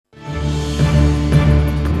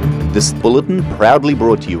This bulletin proudly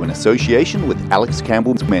brought to you in association with Alex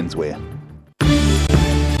Campbell's Menswear.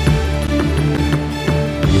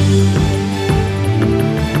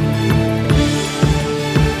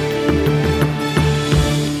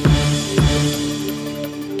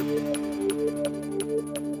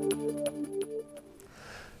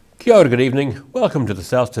 Kia ora, good evening. Welcome to the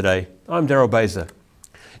South Today. I'm Daryl Baser.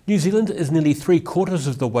 New Zealand is nearly 3/4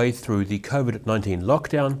 of the way through the COVID-19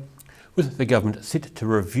 lockdown, with the government set to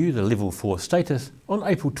review the Level 4 status on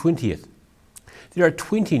April 20th. There are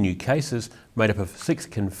 20 new cases, made up of 6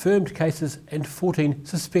 confirmed cases and 14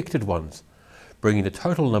 suspected ones, bringing the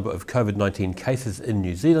total number of COVID-19 cases in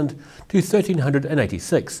New Zealand to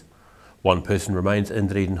 1,386. One person remains in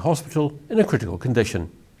Dunedin hospital in a critical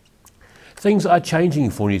condition. Things are changing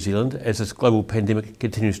for New Zealand as this global pandemic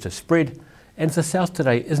continues to spread, and the South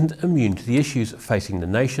Today isn't immune to the issues facing the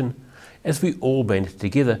nation, as we all band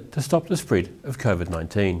together to stop the spread of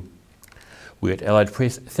COVID-19. We at Allied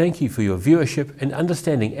Press thank you for your viewership and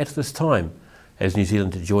understanding at this time, as New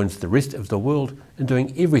Zealand joins the rest of the world in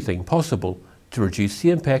doing everything possible to reduce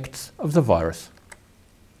the impacts of the virus.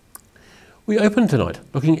 We open tonight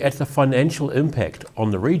looking at the financial impact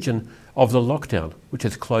on the region of the lockdown, which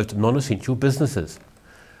has closed non-essential businesses.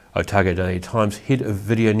 Otago Daily Times head of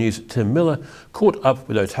video news Tim Miller caught up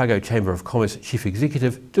with Otago Chamber of Commerce Chief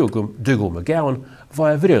Executive Dougal McGowan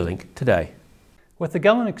via video link today. With the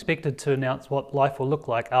government expected to announce what life will look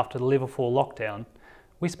like after the Level 4 lockdown,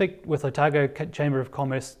 we speak with Otago Chamber of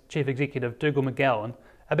Commerce Chief Executive Dougal McGowan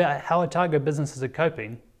about how Otago businesses are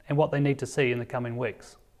coping and what they need to see in the coming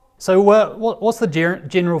weeks. So what's the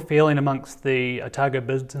general feeling amongst the Otago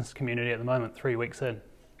business community at the moment, 3 weeks in?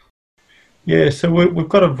 Yeah, so we've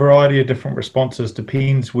got a variety of different responses,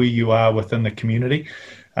 depends where you are within the community.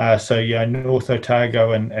 North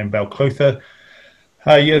Otago and Balclutha,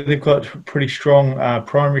 they've got pretty strong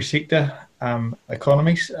primary sector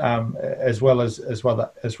economies, as well as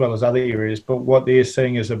other areas. But what they're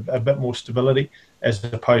seeing is a bit more stability, as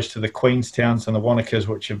opposed to the Queenstowns and the Wanakas,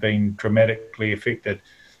 which have been dramatically affected.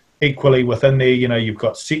 Equally within there, you've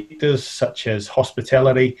got sectors such as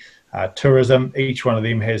hospitality, tourism. Each one of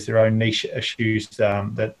them has their own niche issues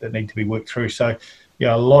that need to be worked through. So,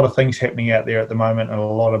 a lot of things happening out there at the moment, and a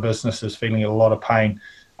lot of businesses feeling a lot of pain,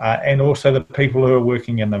 and also the people who are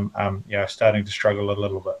working in them, starting to struggle a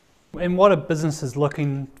little bit. And what are businesses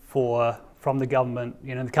looking for from the government,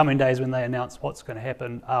 in the coming days when they announce what's going to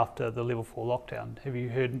happen after the Level 4 lockdown? Have you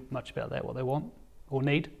heard much about that, what they want or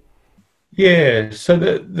need? Yeah, so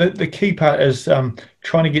the key part is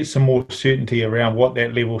trying to get some more certainty around what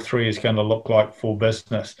that Level 3 is going to look like for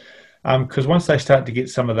business. Because once they start to get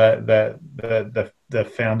some of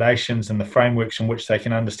the foundations and the frameworks in which they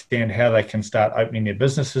can understand how they can start opening their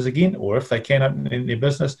businesses again, or if they can open their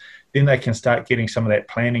business, then they can start getting some of that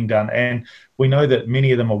planning done. And we know that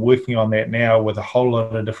many of them are working on that now with a whole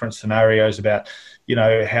lot of different scenarios about,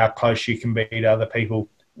 how close you can be to other people,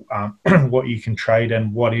 what you can trade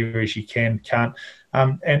in, what areas you can't,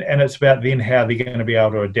 and it's about then how they're going to be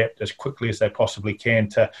able to adapt as quickly as they possibly can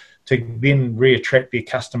to then re-attract their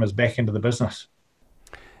customers back into the business.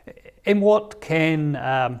 And what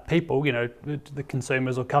can people, the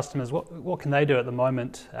consumers or customers, what can they do at the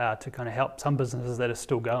moment to kind of help some businesses that are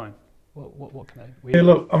still going? What can they? Yeah,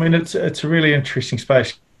 look, I mean, it's a really interesting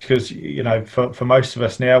space. Because for most of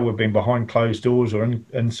us now, we've been behind closed doors or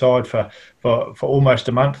inside for almost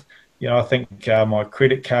a month. I think my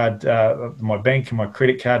credit card, my bank and my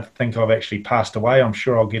credit card think I've actually passed away. I'm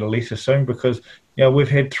sure I'll get a letter soon because we've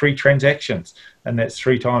had 3 transactions, and that's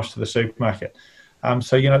 3 times to the supermarket.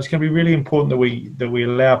 So it's going to be really important that we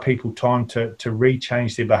allow people time to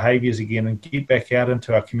rechange their behaviours again and get back out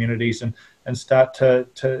into our communities and start to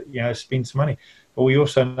spend some money. But we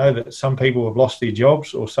also know that some people have lost their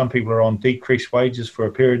jobs, or some people are on decreased wages for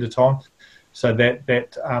a period of time. So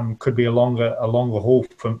that could be a longer haul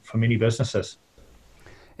for many businesses.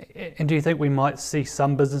 And do you think we might see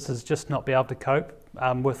some businesses just not be able to cope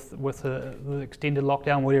with the extended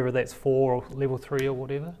lockdown, whatever that's 4 or Level 3 or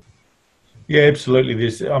whatever? Yeah, absolutely.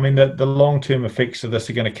 The long-term effects of this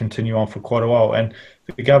are going to continue on for quite a while, and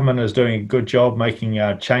the government is doing a good job making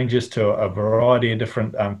changes to a variety of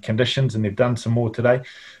different conditions, and they've done some more today.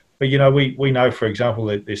 But we know, for example,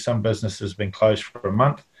 that there's some businesses been closed for a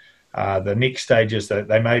month. The next stage is that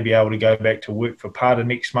they may be able to go back to work for part of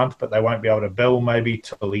next month, but they won't be able to bill maybe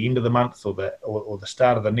till the end of the month or the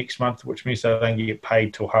start of the next month, which means they don't get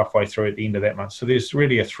paid till halfway through at the end of that month. So there's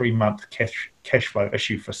really a 3-month cash flow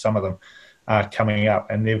issue for some of them coming up,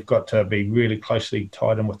 and they've got to be really closely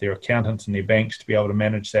tied in with their accountants and their banks to be able to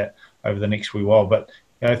manage that over the next wee while. But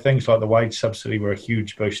things like the wage subsidy were a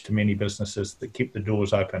huge boost to many businesses that kept the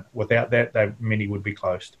doors open. Without that, many would be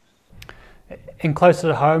closed. And closer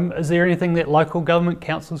to home, is there anything that local government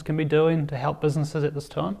councils can be doing to help businesses at this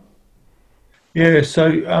time? Yeah, so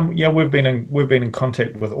we've been in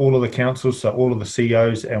contact with all of the councils, so all of the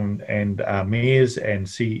CEOs and mayors and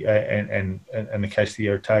in the case of the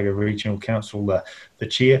Otago Regional Council, the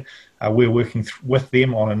chair. We're working with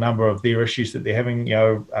them on a number of their issues that they're having,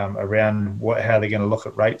 around how they're going to look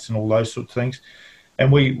at rates and all those sorts of things. And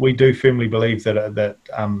we do firmly believe that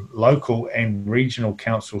local and regional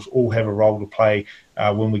councils all have a role to play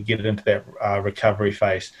when we get into that recovery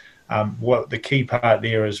phase. What the key part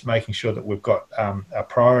there is making sure that we've got a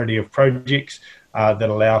priority of projects that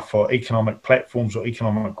allow for economic platforms or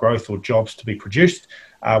economic growth or jobs to be produced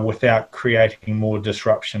without creating more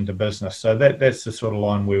disruption to business. So that's the sort of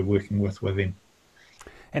line we're working with them.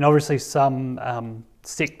 And obviously some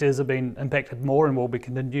sectors have been impacted more and will be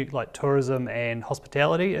continued, like tourism and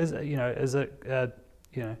hospitality. Is it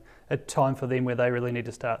a time for them where they really need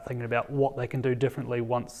to start thinking about what they can do differently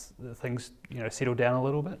once things settle down a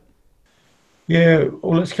little bit? Yeah,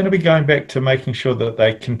 well, it's going to be going back to making sure that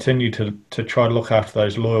they continue to try to look after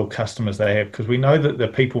those loyal customers they have, because we know that the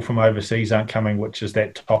people from overseas aren't coming, which is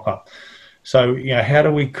that top up. So, how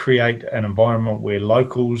do we create an environment where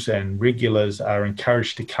locals and regulars are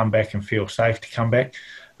encouraged to come back and feel safe to come back?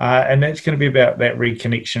 And that's going to be about that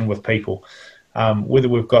reconnection with people. Whether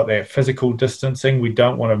we've got that physical distancing, we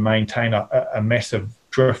don't want to maintain a massive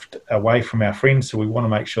drift away from our friends. So we want to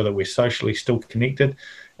make sure that we're socially still connected.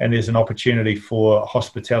 And there's an opportunity for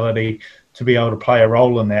hospitality to be able to play a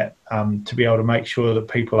role in that, to be able to make sure that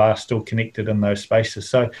people are still connected in those spaces.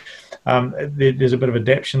 So there's a bit of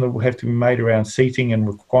adaptation that will have to be made around seating and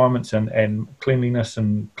requirements and cleanliness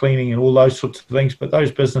and cleaning and all those sorts of things. But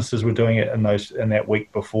those businesses were doing it in that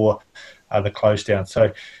week before the close down.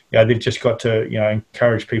 So they've just got to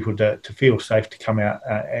encourage people to feel safe to come out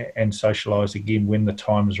and socialise again when the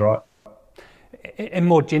time is right. And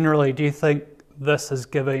more generally, do you think this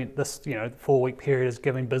 4-week period is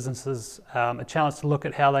giving businesses a chance to look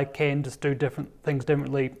at how they can just do different things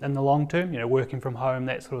differently in the long term, working from home,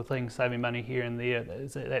 that sort of thing, saving money here and there?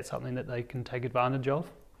 Is that something that they can take advantage of?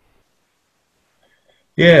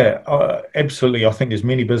 Yeah, absolutely. I think there's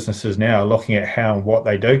many businesses now looking at how and what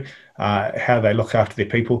they do, how they look after their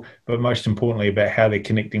people, but most importantly about how they're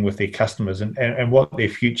connecting with their customers and what their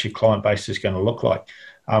future client base is going to look like.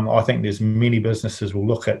 I think there's many businesses will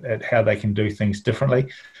look at how they can do things differently.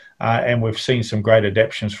 And we've seen some great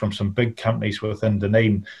adaptations from some big companies within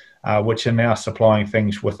Dunedin, which are now supplying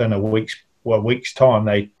things within a week's time.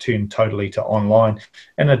 They turn totally to online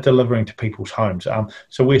and are delivering to people's homes.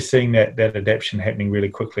 So we're seeing that adaptation happening really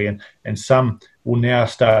quickly, and some will now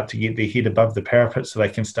start to get their head above the parapet so they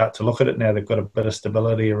can start to look at it. Now they've got a bit of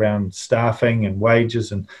stability around staffing and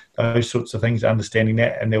wages and those sorts of things, understanding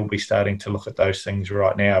that, and they'll be starting to look at those things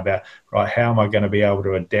right now about, how am I going to be able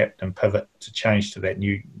to adapt and pivot to change to that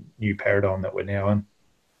new paradigm that we're now in.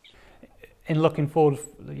 And looking forward,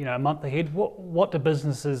 a month ahead, what do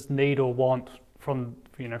businesses need or want from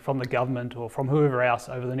the government or from whoever else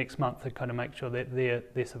over the next month to kind of make sure that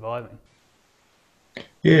they're surviving?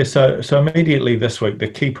 Yeah, so immediately this week, the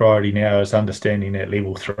key priority now is understanding that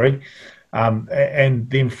level 3. And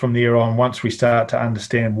then from there on, once we start to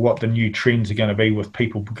understand what the new trends are going to be with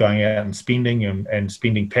people going out and spending and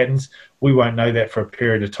spending patterns, we won't know that for a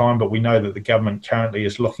period of time, but we know that the government currently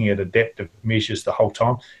is looking at adaptive measures the whole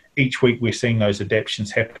time. Each week we're seeing those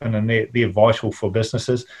adaptations happen, and they're vital for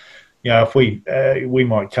businesses. If we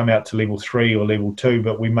might come out to level 3 or level 2,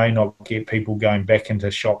 but we may not get people going back into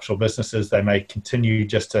shops or businesses. They may continue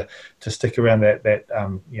just to stick around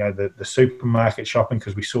the supermarket shopping,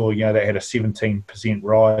 because we saw they had a 17%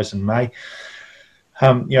 rise in May.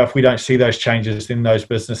 If we don't see those changes, then those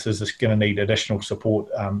businesses are going to need additional support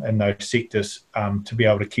in those sectors to be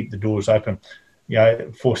able to keep the doors open.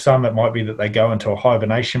 For some, it might be that they go into a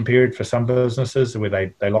hibernation period for some businesses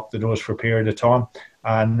where they lock the doors for a period of time.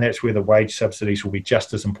 And that's where the wage subsidies will be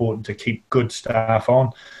just as important to keep good staff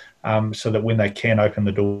on, so that when they can open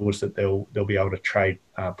the doors, that they'll be able to trade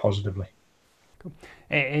positively. Cool.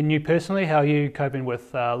 And you personally, how are you coping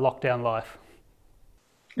with lockdown life?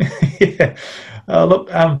 Yeah, look,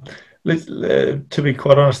 to be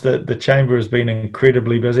quite honest, the chamber has been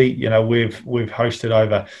incredibly busy. We've hosted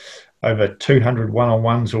over 200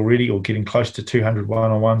 one-on-ones already, or getting close to 200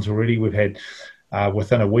 one-on-ones already. We've had,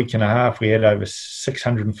 within a week and a half, we had over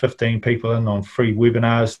 615 people in on free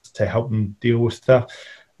webinars to help them deal with stuff.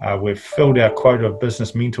 We've filled our quota of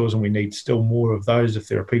business mentors, and we need still more of those if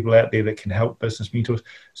there are people out there that can help business mentors.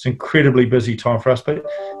 It's an incredibly busy time for us, but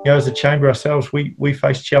as a chamber ourselves, we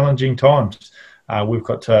face challenging times. We've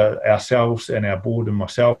got to ourselves and our board and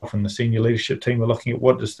myself and the senior leadership team are looking at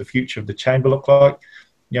what does the future of the chamber look like.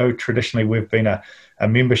 Traditionally we've been a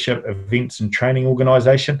membership, events and training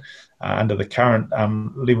organisation. Under the current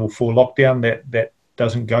level 4 lockdown, that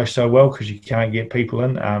doesn't go so well because you can't get people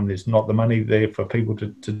in. There's not the money there for people to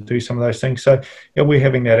do some of those things. So we're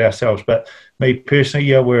having that ourselves. But me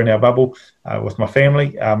personally, we're in our bubble with my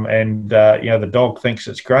family, and the dog thinks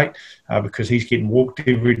it's great because he's getting walked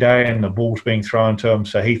every day and the ball's being thrown to him.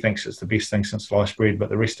 So he thinks it's the best thing since sliced bread. But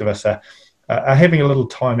the rest of us are having a little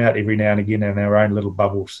time out every now and again in our own little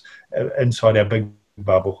bubbles inside our big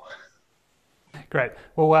bubble. Great.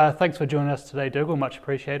 Well, thanks for joining us today, Dougal. Much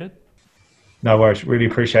appreciated. No worries. Really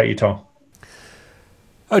appreciate your time.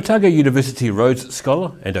 Otago University Rhodes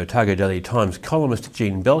Scholar and Otago Daily Times columnist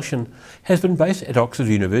Jean Belsham has been based at Oxford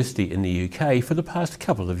University in the UK for the past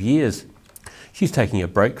couple of years. She's taking a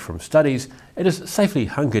break from studies and is safely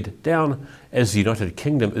hunkered down as the United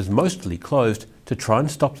Kingdom is mostly closed to try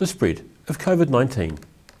and stop the spread of COVID-19.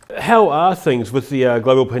 How are things with the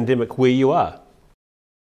global pandemic where you are?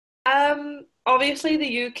 Obviously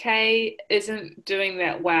the UK isn't doing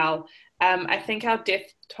that well. I think our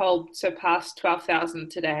death toll surpassed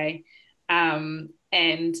 12,000 today, and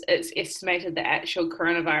it's estimated that actual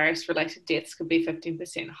coronavirus-related deaths could be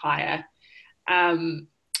 15% higher.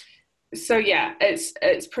 So yeah,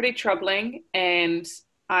 it's pretty troubling, and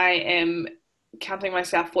I am counting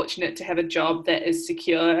myself fortunate to have a job that is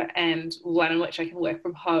secure and one in which I can work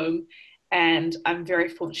from home. And I'm very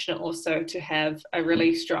fortunate also to have a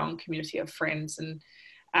really strong community of friends and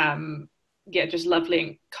just lovely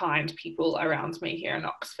and kind people around me here in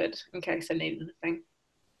Oxford in case I need anything.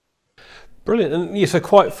 Brilliant. And yeah, so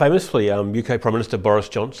quite famously, UK Prime Minister Boris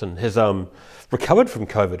Johnson has recovered from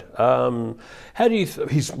COVID.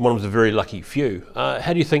 He's one of the very lucky few.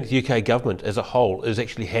 How do you think the UK government as a whole is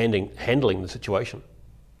actually handling the situation?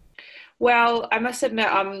 Well, I must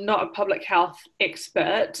admit I'm not a public health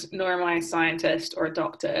expert, nor am I a scientist or a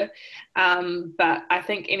doctor, but I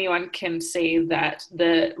think anyone can see that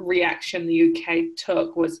the reaction the UK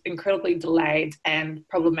took was incredibly delayed and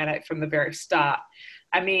problematic from the very start.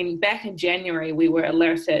 I mean, back in January, we were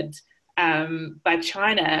alerted by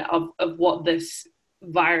China of what this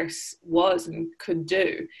virus was and could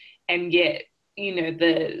do, and yet,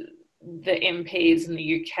 the MPs in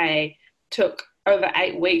the UK took over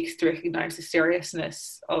 8 weeks to recognise the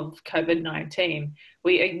seriousness of COVID-19.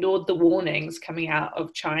 We ignored the warnings coming out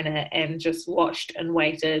of China and just watched and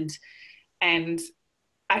waited. And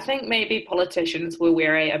I think maybe politicians were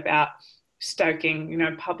wary about stoking,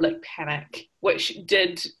 public panic, which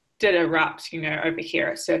did erupt, over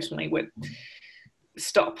here, certainly with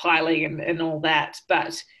stockpiling and all that.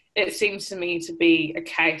 But it seems to me to be a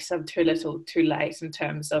case of too little, too late in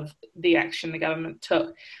terms of the action the government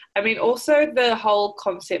took. I mean, also the whole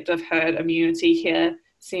concept of herd immunity here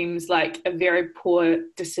seems like a very poor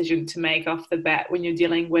decision to make off the bat when you're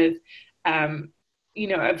dealing with, a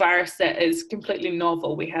virus that is completely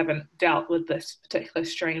novel. We haven't dealt with this particular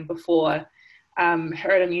strain before.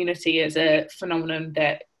 Herd immunity is a phenomenon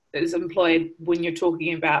that is employed when you're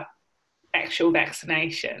talking about actual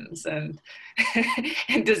vaccinations and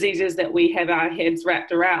and diseases that we have our heads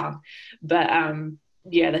wrapped around. But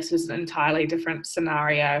this is an entirely different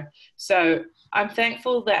scenario. So I'm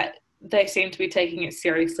thankful that they seem to be taking it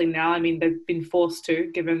seriously now. I mean, they've been forced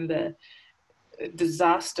to, given the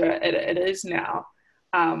disaster it is now.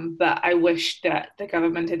 But I wish that the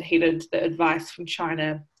government had heeded the advice from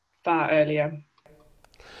China far earlier.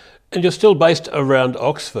 And you're still based around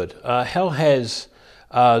Oxford. How has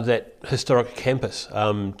that historic campus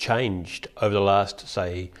changed over the last,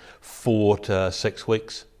 say, 4 to 6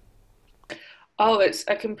 weeks? Oh, it's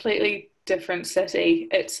a completely different city.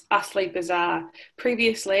 It's utterly bizarre.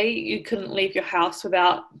 Previously, you couldn't leave your house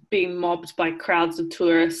without being mobbed by crowds of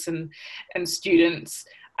tourists and students.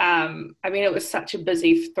 It was such a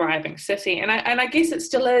busy, thriving city, and I guess it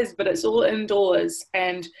still is, but it's all indoors.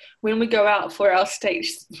 And when we go out for our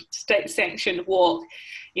state-sanctioned walk,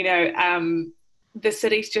 the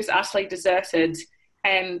city's just utterly deserted,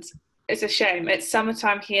 and it's a shame. It's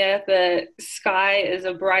summertime here. The sky is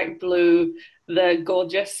a bright blue. The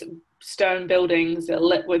gorgeous stone buildings are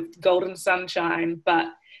lit with golden sunshine, but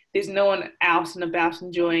there's no one out and about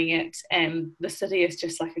enjoying it, and the city is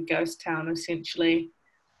just like a ghost town, essentially.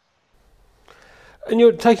 And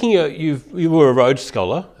you're taking you were a Rhodes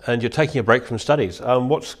Scholar, and you're taking a break from studies.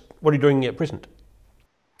 What are you doing at present?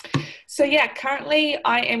 So yeah, currently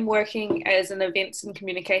I am working as an Events and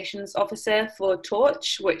Communications Officer for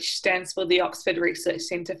Torch, which stands for the Oxford Research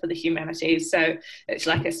Centre for the Humanities. So it's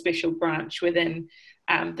like a special branch within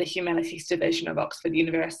the Humanities Division of Oxford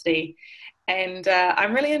University. And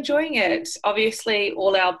I'm really enjoying it. Obviously,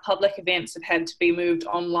 all our public events have had to be moved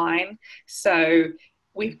online. So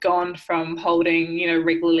we've gone from holding,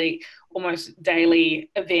 regularly, almost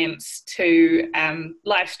daily events to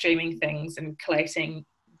live streaming things and collating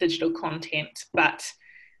digital content, but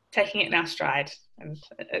taking it in our stride, and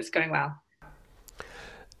it's going well.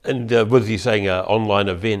 And with you saying online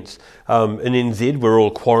events, in NZ we're all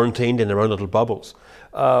quarantined in their own little bubbles.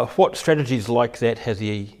 What strategies like that has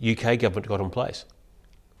the UK government got in place?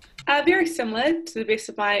 Very similar, to the best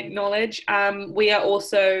of my knowledge. We are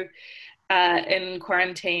also in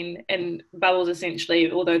quarantine in bubbles,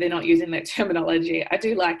 essentially, although they're not using that terminology. I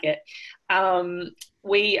do like it.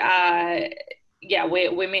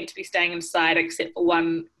 We're meant to be staying inside except for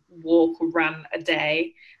one walk or run a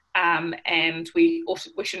day. And we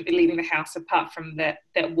shouldn't be leaving the house apart from that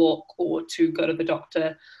walk, or to go to the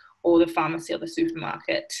doctor or the pharmacy or the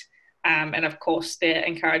supermarket. And of course, they're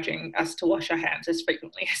encouraging us to wash our hands as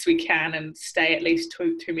frequently as we can and stay at least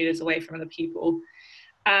two meters away from other people.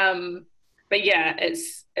 But yeah,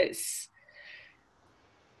 it's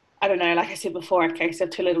I don't know, like I said before, a case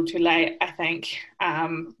of too little too late. I think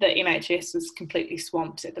the NHS is completely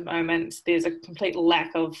swamped at the moment. There's a complete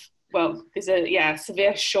lack of, there's a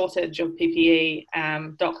severe shortage of PPE.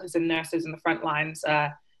 Doctors and nurses in the front lines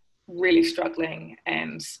are really struggling,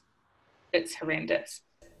 and it's horrendous.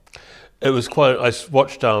 It was quite. I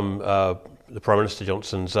watched the Prime Minister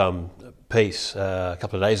Johnson's piece a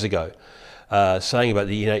couple of days ago, saying about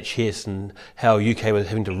the NHS and how UK was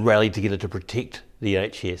having to rally together to protect the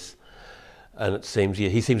NHS, and it seems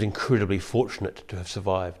he seems incredibly fortunate to have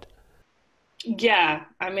survived. Yeah,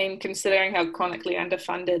 I mean, considering how chronically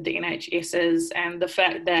underfunded the NHS is, and the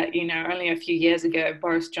fact that, only a few years ago,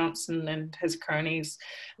 Boris Johnson and his cronies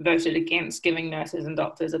voted against giving nurses and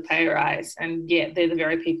doctors a pay rise, and yet they're the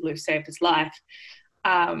very people who saved his life.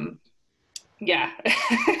 I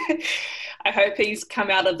hope he's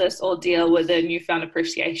come out of this ordeal with a newfound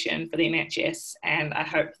appreciation for the NHS, and I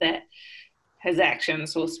hope that his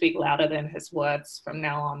actions will speak louder than his words from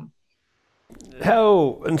now on.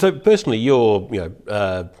 And so personally, you're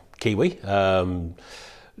Kiwi,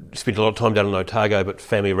 spent a lot of time down in Otago, but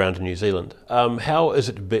family around in New Zealand.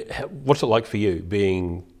 What's it like for you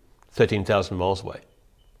being 13,000 miles away?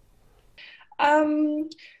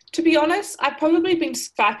 To be honest, I've probably been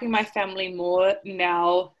Skyping my family more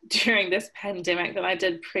now during this pandemic than I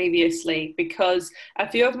did previously, because a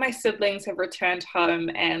few of my siblings have returned home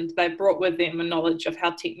and they brought with them a knowledge of how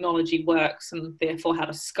technology works and therefore how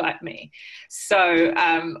to Skype me. So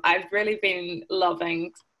I've really been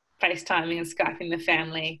loving FaceTiming and Skyping the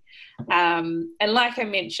family. And like I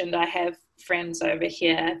mentioned, I have friends over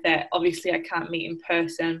here that obviously I can't meet in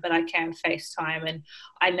person, but I can FaceTime, and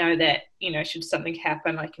I know that, should something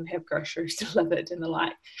happen, I can have groceries delivered and the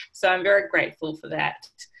like. So I'm very grateful for that.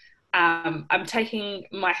 I'm taking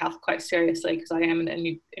my health quite seriously because I am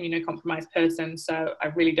an immunocompromised person, so I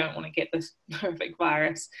really don't want to get this horrific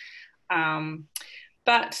virus.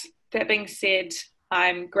 But that being said,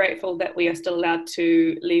 I'm grateful that we are still allowed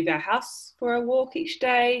to leave our house for a walk each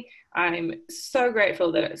day. I'm so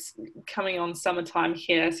grateful that it's coming on summertime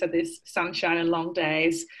here, so there's sunshine and long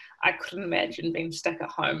days. I couldn't imagine being stuck at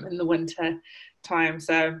home in the winter time.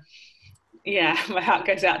 So yeah, my heart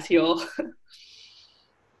goes out to you all.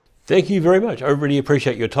 Thank you very much. I really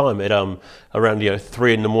appreciate your time at around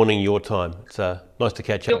 3 a.m. your time. It's nice to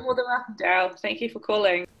catch up. You're more than welcome, Daryl. Thank you for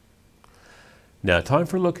calling. Now time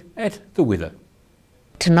for a look at the weather.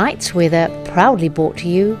 Tonight's weather proudly brought to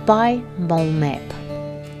you by Mole Map.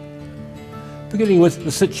 Beginning with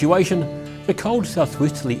the situation, the cold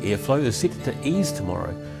southwesterly airflow is set to ease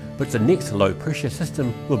tomorrow, but the next low pressure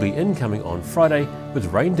system will be incoming on Friday,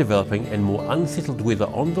 with rain developing and more unsettled weather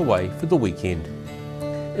on the way for the weekend.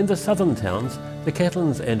 In the southern towns, the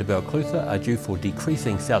Catlins and Balclutha are due for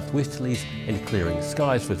decreasing southwesterlies and clearing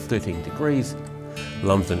skies with 13 degrees.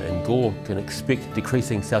 Lumsden and Gore can expect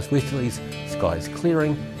decreasing southwesterlies, skies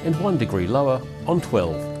clearing, and 1 degree lower on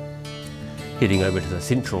 12. Heading over to the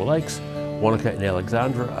Central Lakes, Wanaka and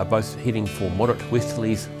Alexandra are both heading for moderate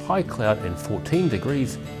westerlies, high cloud and 14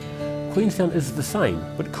 degrees. Queenstown is the same,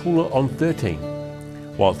 but cooler on 13,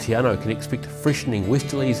 while Te Anau can expect freshening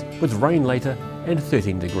westerlies with rain later and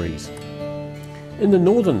 13 degrees. In the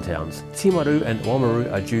northern towns, Timaru and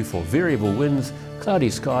Oamaru are due for variable winds, cloudy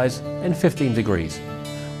skies and 15 degrees,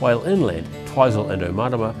 while inland, Twizel and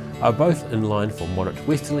Omarama are both in line for moderate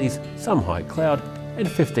westerlies, some high cloud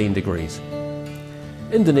and 15 degrees.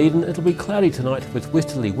 In Dunedin, it'll be cloudy tonight with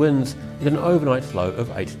westerly winds and an overnight low of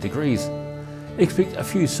 8 degrees. Expect a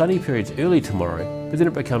few sunny periods early tomorrow, but then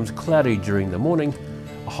it becomes cloudy during the morning,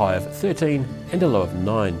 a high of 13 and a low of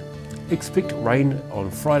 9. Expect rain on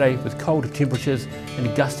Friday with cold temperatures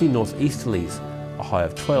and gusty northeasterlies, a high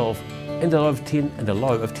of 12 and a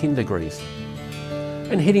low of 10 degrees.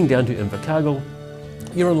 And heading down to Invercargill,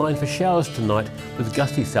 you're in line for showers tonight with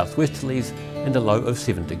gusty southwesterlies and a low of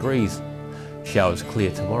 7 degrees. Showers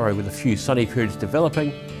clear tomorrow with a few sunny periods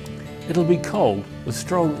developing. It'll be cold with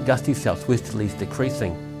strong gusty southwesterlies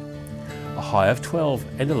decreasing, a high of 12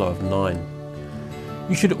 and a low of 9.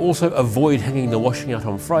 You should also avoid hanging the washing out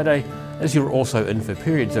on Friday, as you're also in for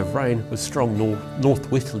periods of rain with strong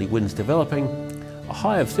northwesterly winds developing, a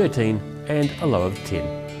high of 13 and a low of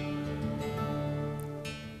 10.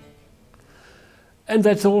 And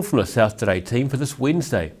that's all from the South Today team for this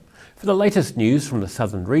Wednesday. For the latest news from the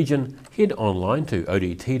southern region, head online to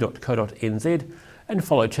odt.co.nz and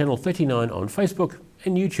follow Channel 39 on Facebook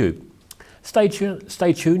and YouTube. Stay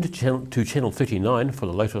tuned to Channel 39 for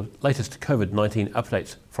the latest COVID-19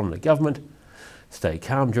 updates from the government. Stay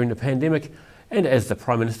calm during the pandemic, and as the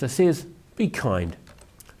Prime Minister says, be kind.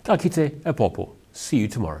 Tā kite e popo. See you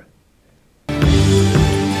tomorrow.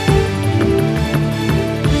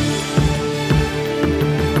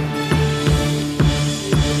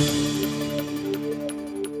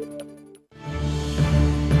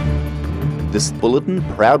 This bulletin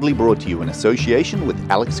proudly brought to you in association with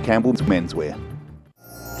Alex Campbell's Menswear.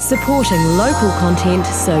 Supporting local content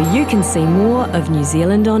so you can see more of New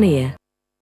Zealand on air.